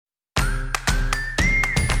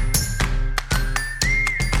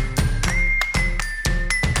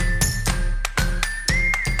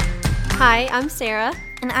Hi, I'm Sarah.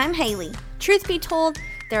 And I'm Haley. Truth be told,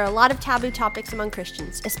 there are a lot of taboo topics among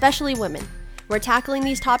Christians, especially women. We're tackling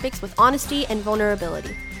these topics with honesty and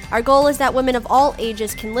vulnerability. Our goal is that women of all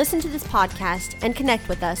ages can listen to this podcast and connect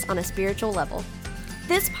with us on a spiritual level.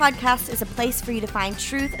 This podcast is a place for you to find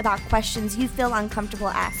truth about questions you feel uncomfortable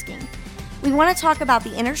asking. We want to talk about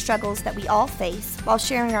the inner struggles that we all face while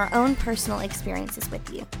sharing our own personal experiences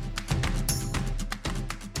with you.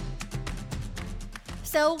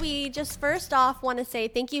 So we just first off want to say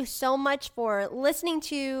thank you so much for listening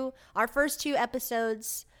to our first two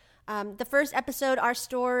episodes. The first episode, Our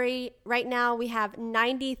Story, right now we have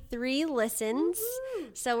 93 listens. Woo-hoo.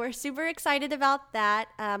 So we're super excited about that.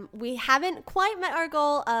 We haven't quite met our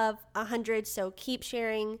goal of 100, so keep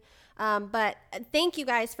sharing. But thank you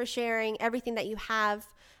guys for sharing everything that you have.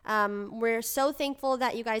 We're so thankful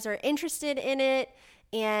that you guys are interested in it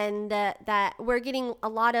and that we're getting a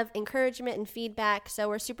lot of encouragement and feedback. So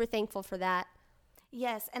we're super thankful for that.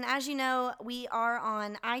 Yes, and as you know, we are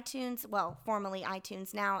on iTunes, well, formerly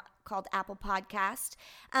iTunes, now called Apple Podcast.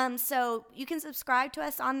 So you can subscribe to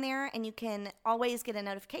us on there, and you can always get a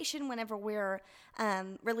notification whenever we're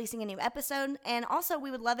releasing a new episode. And also,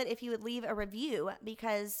 we would love it if you would leave a review,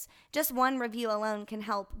 because just one review alone can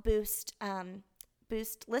help boost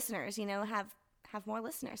listeners, have more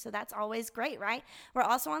listeners. So that's always great, right? We're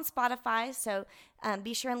also on Spotify, so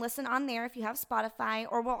be sure and listen on there if you have Spotify,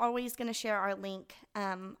 or we're always going to share our link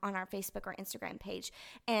on our Facebook or Instagram page.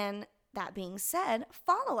 And that being said,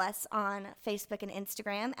 follow us on Facebook and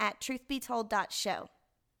Instagram at truthbetold.show.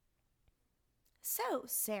 So,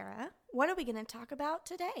 Sarah, what are we going to talk about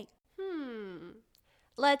today?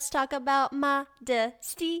 Let's talk about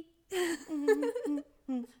modesty.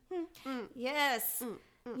 Yes.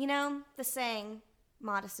 You know, the saying,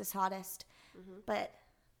 modest is hottest. But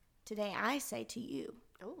today I say to you,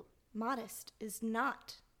 modest is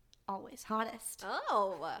not always hottest.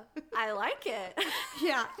 Oh, I like it.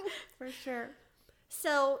 Yeah, for sure.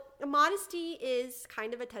 So modesty is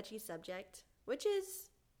kind of a touchy subject, which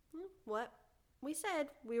is what we said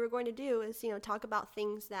we were going to do is, talk about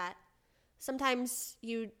things that sometimes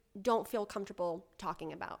you don't feel comfortable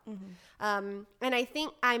talking about. And I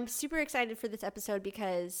think I'm super excited for this episode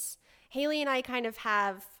because Haley and I kind of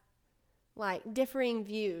have like differing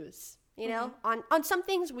views, on some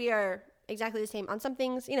things we are exactly the same. On some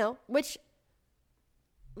things, which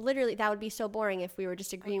literally that would be so boring if we were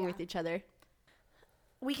just agreeing with each other.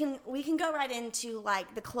 We can go right into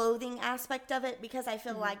like the clothing aspect of it, because I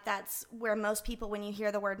feel like that's where most people, when you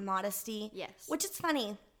hear the word modesty, which is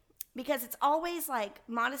funny, because it's always like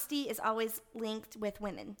modesty is always linked with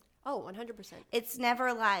women. Oh, 100%. It's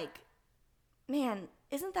never like, man,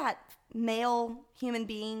 isn't that male human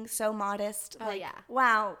being so modest? Oh, yeah.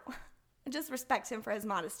 Wow. I just respect him for his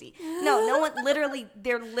modesty. No one,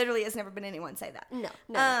 there literally has never been anyone say that. No,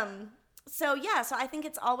 never. So I think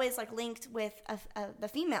it's always like linked with the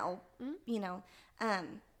female,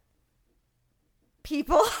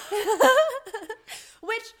 people.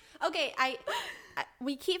 Which, okay,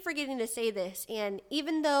 we keep forgetting to say this, and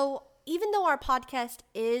even though our podcast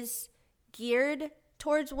is geared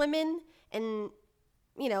towards women, and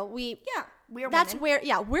we're that's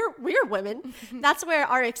women. We're women. That's where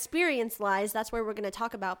our experience lies. That's where we're going to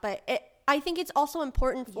talk about. But I think it's also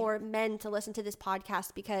important for men to listen to this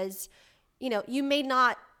podcast because, you may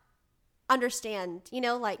not understand. You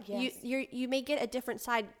may get a different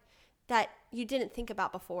side that you didn't think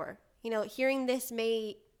about before. Hearing this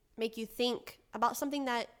may make you think about something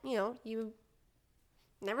that, you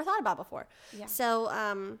never thought about before. Yeah.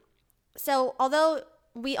 So although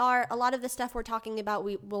a lot of the stuff we're talking about,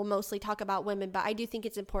 we will mostly talk about women, but I do think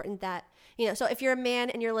it's important that, so if you're a man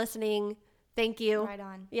and you're listening, thank you. Right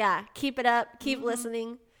on. Yeah. Keep it up. Keep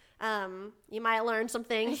listening. You might learn some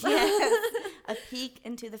things. Yes. A peek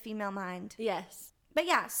into the female mind. Yes. But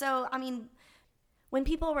yeah, so, when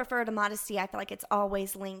people refer to modesty, I feel like it's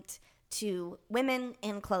always linked to women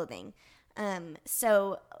and clothing.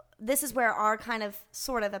 So this is where our kind of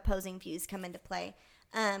sort of opposing views come into play.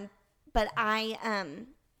 But I,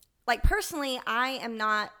 personally, I am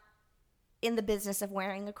not in the business of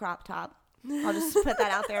wearing a crop top. I'll just put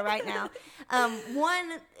that out there right now.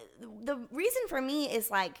 The reason for me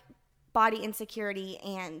is like body insecurity,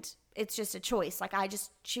 and it's just a choice. Like I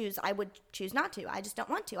would choose not to. I just don't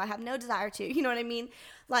want to. I have no desire to. You know what I mean?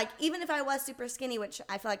 Like even if I was super skinny, which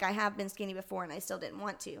I feel like I have been skinny before and I still didn't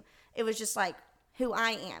want to. It was just like who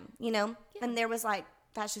I am, Yeah. And there was like,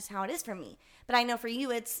 that's just how it is for me. But I know for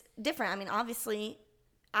you, it's different. Obviously,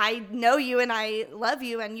 I know you and I love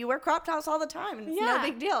you, and you wear crop tops all the time, and it's no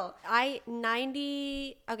big deal. Not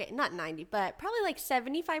 90, but probably like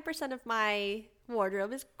 75% of my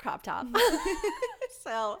wardrobe is crop top.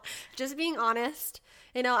 So just being honest,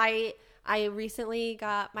 you know, I recently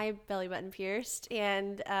got my belly button pierced,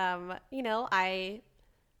 and you know, I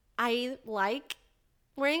like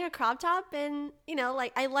wearing a crop top, and you know,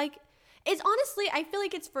 like it's honestly, I feel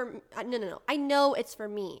like it's for no. I know it's for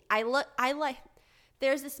me. I like.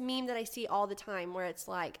 There's this meme that I see all the time where it's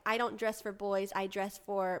like, I don't dress for boys, I dress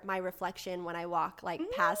for my reflection when I walk like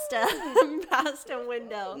past a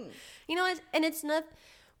window. You know, and it's not,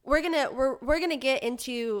 we're gonna get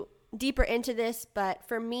deeper into this, but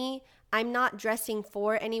for me, I'm not dressing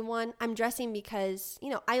for anyone. I'm dressing because, you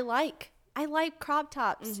know, I like crop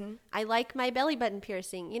tops. Mm-hmm. I like my belly button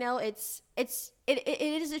piercing. You know, it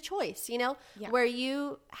is a choice, you know, where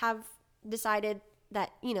you have decided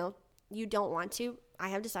that, you know, you don't want to. I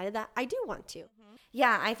have decided that I do want to.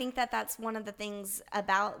 Yeah, I think that that's one of the things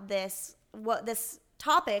about this, what this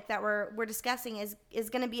topic that we're discussing is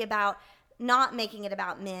going to be about, not making it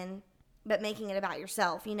about men, but making it about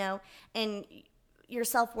yourself, you know, and your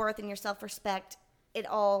self-worth and your self-respect. It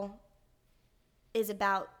all is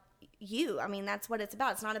about you. I mean, that's what it's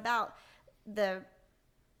about. It's not about the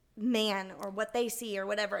man or what they see or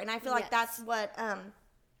whatever. And I feel like that's what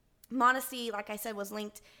modesty, like I said, was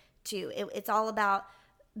linked to. It's all about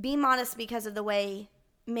be modest because of the way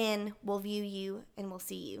men will view you and will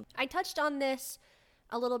see you. I touched on this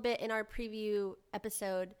a little bit in our preview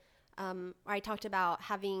episode, where I talked about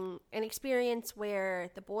having an experience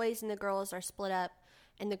where the boys and the girls are split up,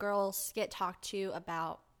 and the girls get talked to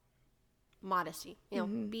about modesty. You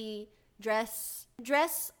know, dress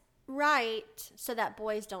right so that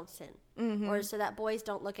boys don't sin, or so that boys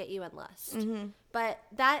don't look at you and lust. But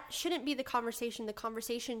that shouldn't be the conversation. The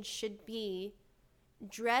conversation should be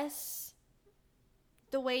dress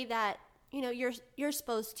the way that, you know, you're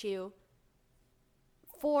supposed to,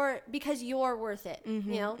 because you're worth it. You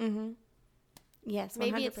know, yes, 100%.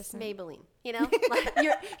 Maybe it's Maybelline. You know, like,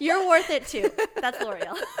 you're worth it too. That's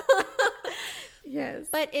L'Oreal. Yes,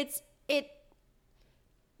 but it.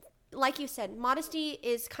 Like you said, modesty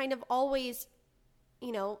is kind of always,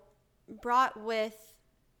 you know, brought with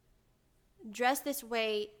dress this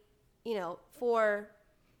way, you know,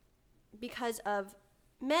 because of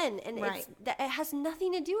men. And right. it has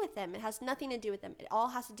nothing to do with them. It has nothing to do with them. It all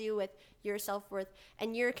has to do with your self-worth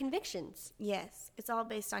and your convictions. Yes, it's all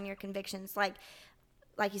based on your convictions. Like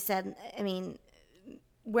you said, I mean,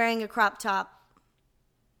 wearing a crop top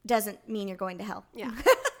doesn't mean you're going to hell. Yeah.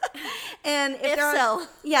 And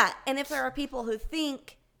if there are people who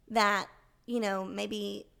think that, you know,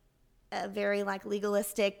 maybe a very like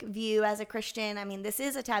legalistic view as a Christian, I mean, this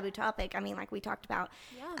is a taboo topic. I mean, like we talked about,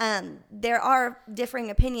 there are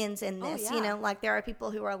differing opinions in this, you know, like there are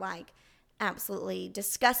people who are like absolutely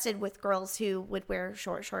disgusted with girls who would wear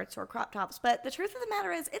short shorts or crop tops. But the truth of the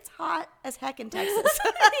matter is it's hot as heck in Texas.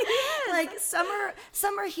 Like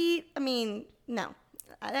summer heat. I mean, no.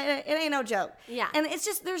 It ain't no joke. Yeah. And it's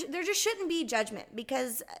just, there just shouldn't be judgment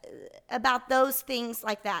because about those things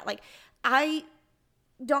like that. Like, I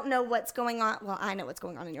don't know what's going on. Well, I know what's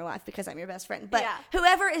going on in your life because I'm your best friend. But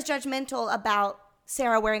whoever is judgmental about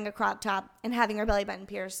Sarah wearing a crop top and having her belly button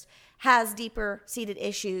pierced has deeper seated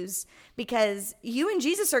issues because you and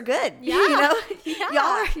Jesus are good. Yeah. You know?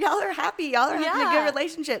 Yeah. Y'all are happy. Y'all are having a good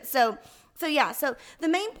relationship. So the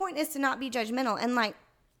main point is to not be judgmental. And like,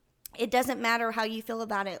 it doesn't matter how you feel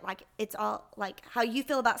about it. Like, it's all like how you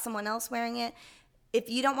feel about someone else wearing it. If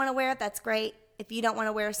you don't want to wear it, that's great. If you don't want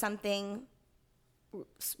to wear something,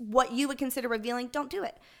 what you would consider revealing, don't do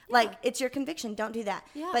it. Yeah. Like, it's your conviction. Don't do that.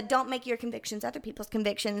 Yeah. But don't make your convictions other people's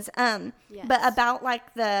convictions. Yes. But about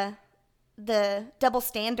like the double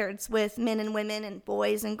standards with men and women and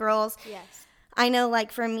boys and girls. Yes. I know,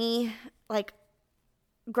 like, for me, like,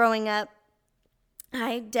 growing up,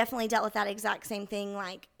 I definitely dealt with that exact same thing,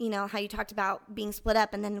 like, you know, how you talked about being split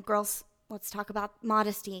up, and then girls, let's talk about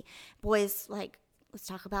modesty. Boys, like, let's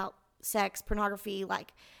talk about sex, pornography,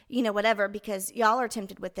 like, you know, whatever, because y'all are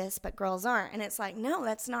tempted with this, but girls aren't. And it's like, no,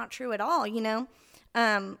 that's not true at all, you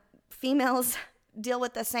know? Females deal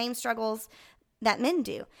with the same struggles that men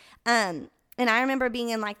do. And I remember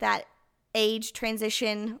being in, like, that age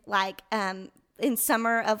transition, like, in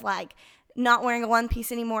summer of, like, not wearing a one piece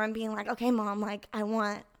anymore and being like, okay, Mom, like, I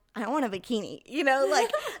want a bikini, you know, like,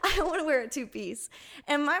 I don't want to wear a two piece.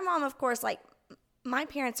 And my mom, of course, like, my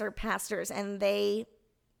parents are pastors, and they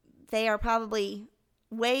are probably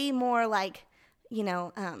way more like, you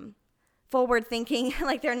know, forward thinking.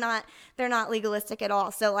 Like, they're not legalistic at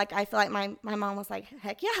all. So like, I feel like my mom was like,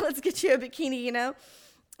 heck yeah, let's get you a bikini, you know?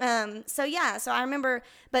 So I remember,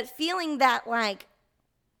 but feeling that, like,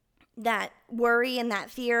 that worry and that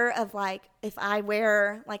fear of like, if I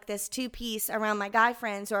wear like this 2-piece around my guy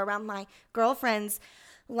friends or around my girlfriends,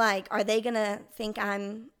 like, are they gonna think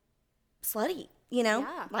I'm slutty? You know,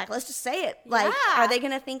 like, let's just say it. Like, are they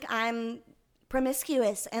gonna think I'm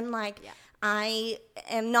promiscuous and like I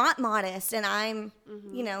am not modest and I'm,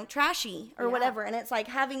 you know, trashy or whatever? And it's like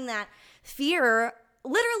having that fear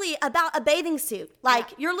literally about a bathing suit. Like,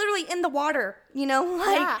 you're literally in the water, you know,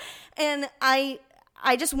 like, and I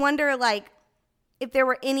just wonder, like, if there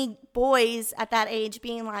were any boys at that age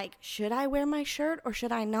being like, should I wear my shirt or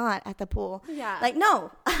should I not at the pool? Yeah. Like,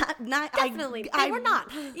 no. Definitely. They were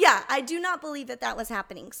not. Yeah, I do not believe that was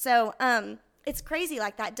happening. So, it's crazy,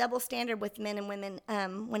 like, that double standard with men and women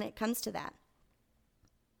when it comes to that.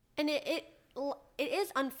 And it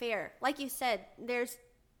is unfair. Like you said, there's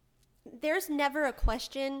never a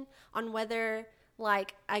question on whether,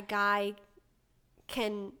 like, a guy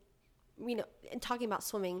can, you know, talking about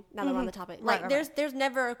swimming, now that we're on the topic, like, there's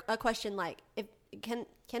never a question like, if can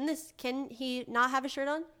he not have a shirt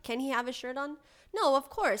on? Can he have a shirt on? No, of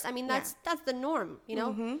course. I mean, that's the norm, you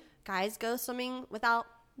know. Guys go swimming without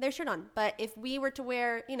their shirt on. But if we were to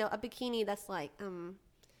wear, you know, a bikini that's like,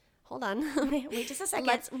 hold on, wait just a second.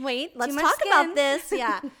 Let's talk about this.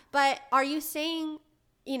 Yeah. But are you saying,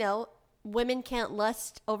 you know, women can't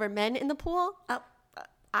lust over men in the pool?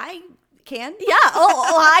 I can. Yeah.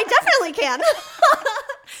 Oh, I definitely can.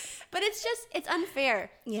 But it's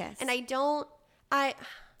unfair. Yes. And I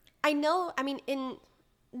know, I mean, in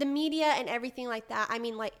the media and everything like that, I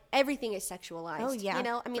mean, like, everything is sexualized. Oh, yeah. You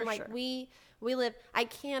know, I mean, like, sure. we live, I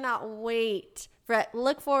cannot wait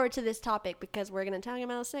look forward to this topic because we're going to talk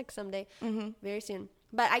about sex someday, very soon.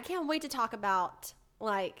 But I can't wait to talk about,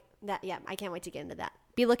 like, that. Yeah, I can't wait to get into that.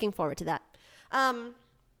 Be looking forward to that.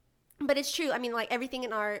 But it's true. I mean, like, everything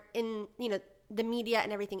in you know, the media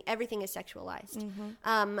and everything is sexualized.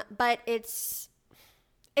 But it's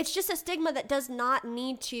just a stigma that does not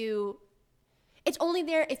need to, it's only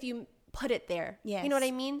there if you put it there. Yes. You know what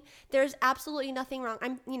I mean? There's absolutely nothing wrong.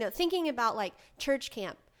 I'm, you know, thinking about, like, church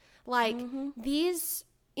camp, like, these,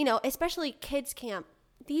 you know, especially kids camp,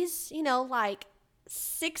 these, you know, like,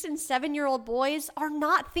 6 and 7-year-old boys are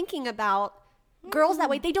not thinking about girls that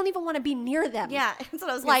way. They don't even want to be near them. Yeah, that's what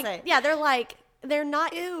I was going to say. Yeah, they're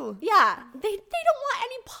not. Ew. Yeah, they don't want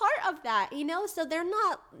any part of that, you know? So they're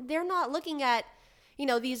not looking at, you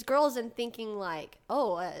know, these girls and thinking like,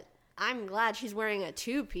 oh, I'm glad she's wearing a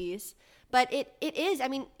 2-piece. But it is, I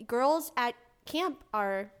mean, girls at camp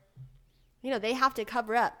are, you know, they have to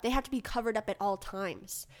cover up. They have to be covered up at all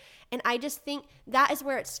times. And I just think that is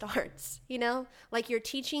where it starts, you know? Like, you're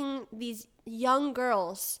teaching these young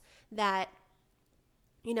girls that,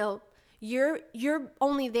 you know, you're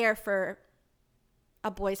only there for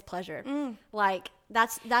a boy's pleasure. Like,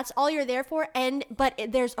 that's all you're there for. But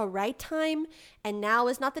there's a right time, and now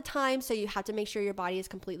is not the time, so you have to make sure your body is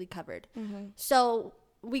completely covered. So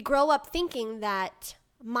we grow up thinking that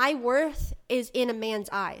my worth is in a man's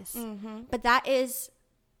eyes. But that is,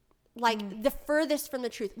 like, the furthest from the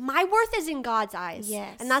truth. My worth is in God's eyes.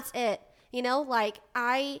 Yes. And that's it. You know, like,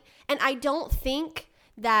 I don't think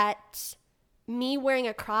that me wearing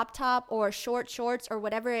a crop top or short shorts or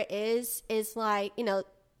whatever it is like, you know,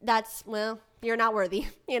 that's, well, you're not worthy,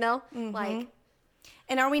 you know? Like,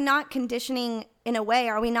 and are we not conditioning, in a way,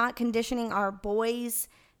 our boys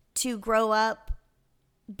to grow up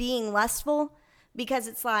being lustful? Because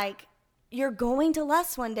it's like, you're going to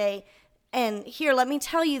lust one day, and here, let me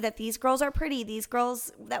tell you that these girls are pretty, these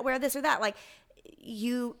girls that wear this or that, like,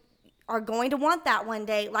 you are going to want that one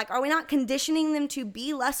day. Like, are we not conditioning them to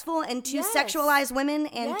be lustful and to sexualize women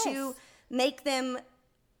and to make them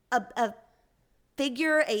a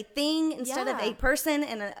figure, a thing, instead of a person,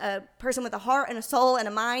 and a person with a heart and a soul and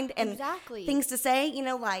a mind and things to say, you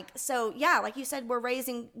know? Like, so yeah, like you said, we're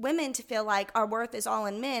raising women to feel like our worth is all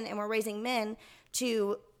in men, and we're raising men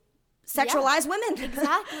to sexualize women.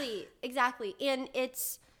 Exactly. And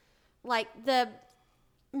it's like, the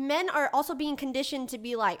men are also being conditioned to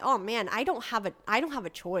be like, oh man, I don't have a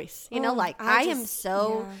choice, you know, like, I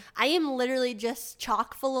am literally just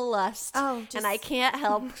chock full of lust, and I can't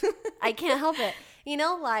help it, you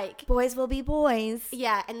know, like, boys will be boys.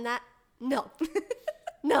 Yeah. And that, no,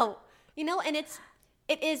 you know, and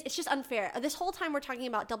it's just unfair. This whole time we're talking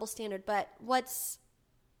about double standard, but what's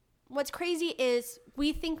crazy is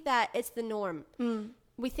we think that it's the norm.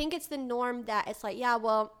 We think it's the norm that it's like, yeah,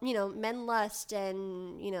 well, you know, men lust,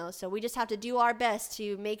 and, you know, so we just have to do our best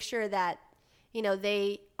to make sure that, you know,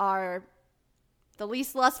 they are the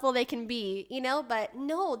least lustful they can be, you know? But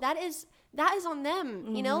no, that is on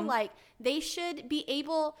them, you know? Like, they should be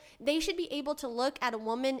able to look at a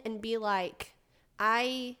woman and be like,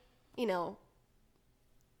 I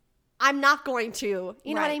I'm not going to.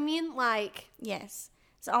 You know what Right. I mean? Like, Yes.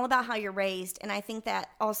 It's all about how you're raised. And I think that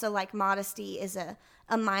also, like, modesty is a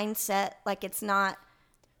mindset. Like, it's not,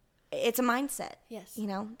 it's a mindset. yes.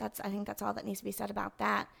 I think that's all that needs to be said about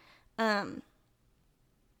that. I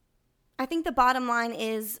think the bottom line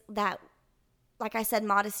is that, like I said,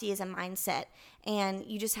 modesty is a mindset. And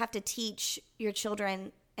you just have to teach your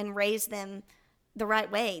children and raise them the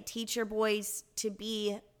right way. Teach your boys to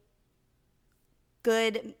be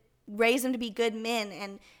good, raise them to be good men,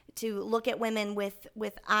 and to look at women with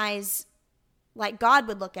eyes like God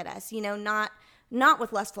would look at us, not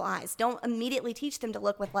with lustful eyes. Don't immediately teach them to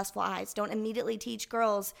look with lustful eyes. Don't immediately teach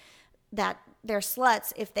girls that they're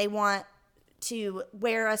sluts if they want to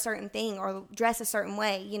wear a certain thing or dress a certain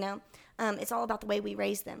way, It's all about the way we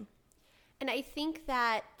raise them. And I think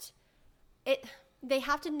that they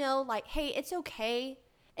have to know, like, hey, it's okay.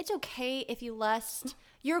 It's okay if you lust.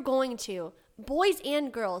 You're going to. Boys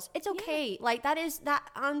and girls. It's okay. Yeah. Like,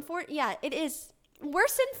 it is. We're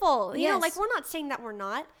sinful. Yes. Like, we're not saying that we're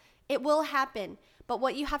not. It will happen. But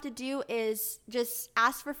what you have to do is just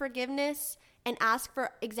ask for forgiveness and ask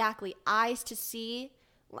for exactly eyes to see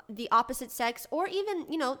the opposite sex, or even,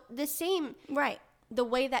 the same. Right. The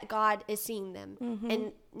way that God is seeing them. Mm-hmm.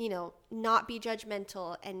 And, not be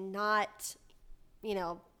judgmental and not,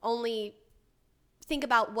 only think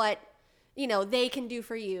about what, they can do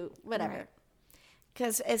for you, whatever. Right.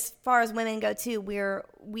 Because as far as women go too,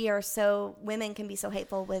 women can be so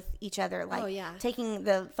hateful with each other. Like, taking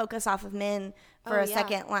the focus off of men for a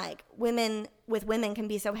second, like, women with women can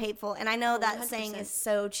be so hateful. And I know that 100%. Saying is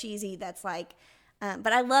so cheesy. That's like,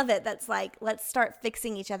 but I love it. That's like, let's start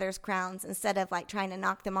fixing each other's crowns instead of like trying to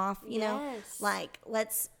knock them off, know? Like,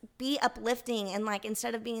 let's be uplifting, and like,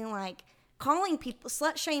 instead of being like calling people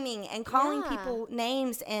slut shaming and calling people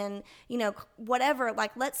names and, whatever,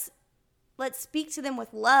 like, let's speak to them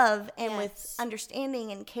with love and with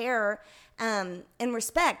understanding and care, and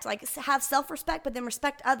respect. Like, have self-respect, but then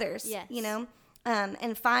respect others,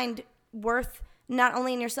 and find worth not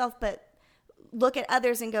only in yourself, but look at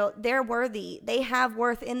others and go, they're worthy. They have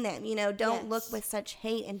worth in them. Don't look with such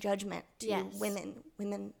hate and judgment to women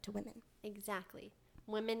to women. Exactly.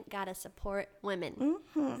 Women gotta support women.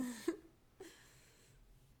 Mm-hmm.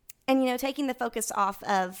 And, taking the focus off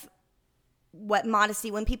of what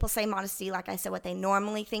modesty, when people say modesty, like I said, what they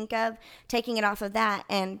normally think of, taking it off of that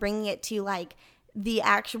and bringing it to like the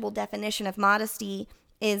actual definition of modesty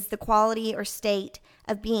is the quality or state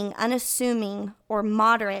of being unassuming or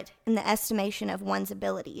moderate in the estimation of one's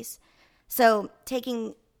abilities. So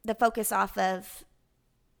taking the focus off of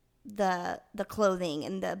the clothing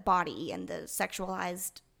and the body and the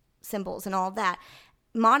sexualized symbols and all that,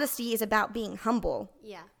 modesty is about being humble.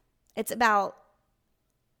 Yeah. It's about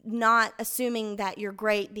not assuming that you're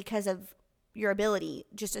great because of your ability,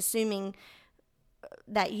 just assuming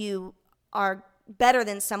that you are better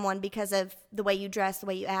than someone because of the way you dress, the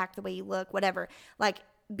way you act, the way you look, whatever. Like,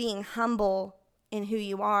 being humble in who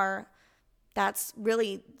you are, that's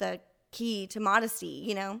really the key to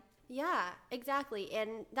modesty, Yeah, exactly.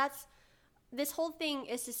 And this whole thing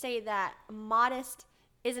is to say that modest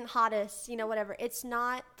isn't hottest, whatever. It's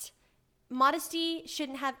not, modesty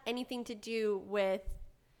shouldn't have anything to do with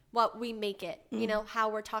what we make it, how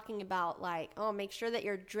we're talking about, like, oh, make sure that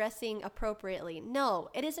you're dressing appropriately. No,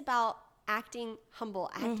 it is about acting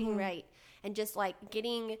humble, acting right, and just like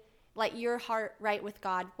getting like your heart right with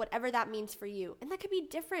God, whatever that means for you. And that could be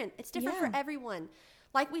different. It's different for everyone.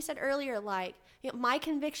 Like we said earlier, like, my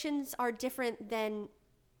convictions are different than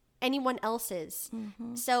anyone else's.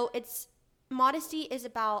 Mm-hmm. So modesty is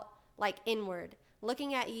about like inward,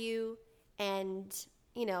 looking at you and,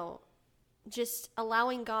 just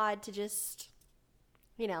allowing God to just,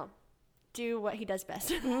 do what he does best.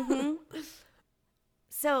 Mm-hmm.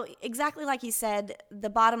 So exactly like you said, the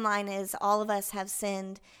bottom line is all of us have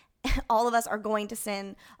sinned. All of us are going to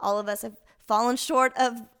sin. All of us have fallen short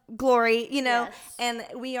of glory, and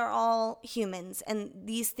we are all humans. And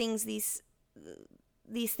these things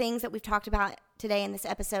that we've talked about today in this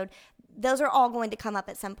episode, those are all going to come up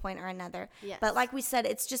at some point or another. Yes. But like we said,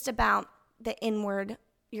 it's just about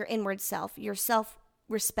your inward self, your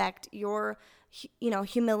self-respect, your,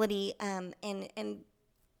 humility, and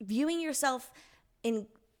viewing yourself in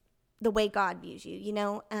the way God views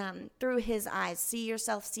you, through his eyes. See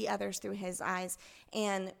yourself, see others through his eyes,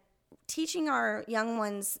 and teaching our young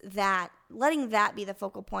ones that, letting that be the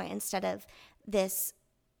focal point instead of this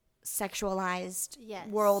sexualized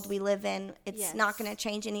world we live in. It's not going to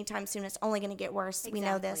change anytime soon. It's only going to get worse. Exactly. We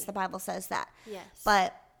know this. The Bible says that. Yes.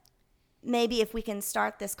 But maybe if we can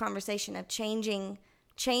start this conversation of changing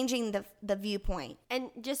changing the viewpoint. And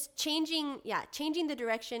just changing the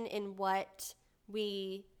direction in what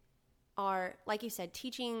we are, like you said,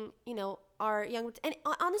 teaching, our young, and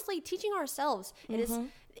honestly, teaching ourselves. It is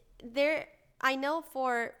there. I know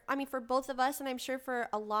for both of us, and I'm sure for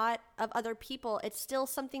a lot of other people, it's still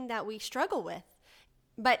something that we struggle with.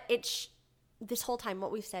 But this whole time,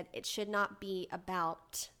 what we've said, it should not be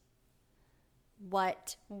about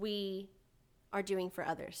what we are doing for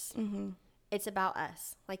others. It's about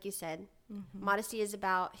us, like you said. Modesty is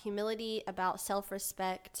about humility, about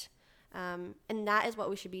self-respect, and that is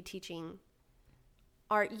what we should be teaching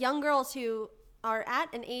our young girls who are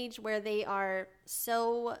at an age where they are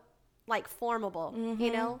so formable,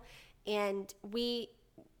 and we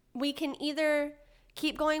can either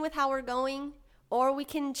keep going with how we're going, or we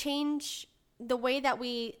can change the way that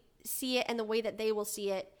we see it and the way that they will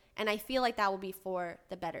see it. And I feel like that will be for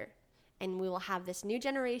the better. And we will have this new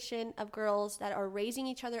generation of girls that are raising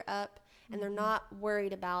each other up, and they're not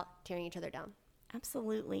worried about tearing each other down.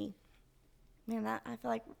 Absolutely. Man, I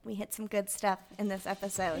feel like we hit some good stuff in this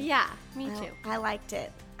episode. Yeah, me too. I liked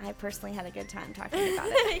it. I personally had a good time talking about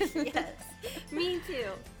it. Yes, me too.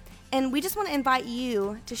 And we just want to invite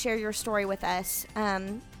you to share your story with us.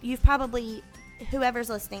 You've probably, whoever's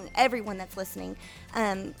listening, everyone that's listening,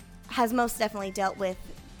 has most definitely dealt with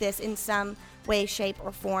this in some way, shape,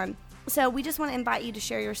 or form. So we just want to invite you to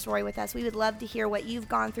share your story with us. We would love to hear what you've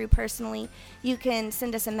gone through personally. You can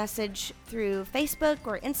send us a message through Facebook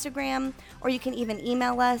or Instagram, or you can even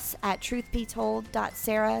email us at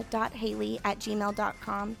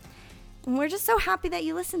truthbetold.sarah.haley@gmail.com. And we're just so happy that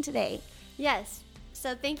you listened today. Yes.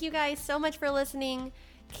 So thank you guys so much for listening.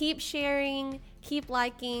 Keep sharing, keep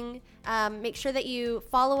liking. Make sure that you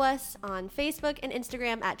follow us on Facebook and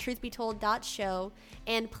Instagram at truthbetold.show.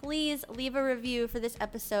 And please leave a review for this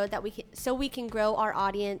episode so we can grow our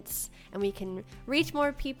audience and we can reach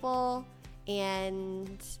more people.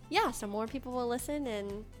 And so more people will listen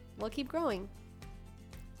and we'll keep growing.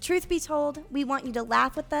 Truth be told, we want you to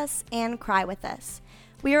laugh with us and cry with us.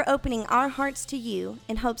 We are opening our hearts to you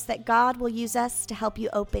in hopes that God will use us to help you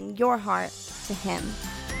open your heart to Him.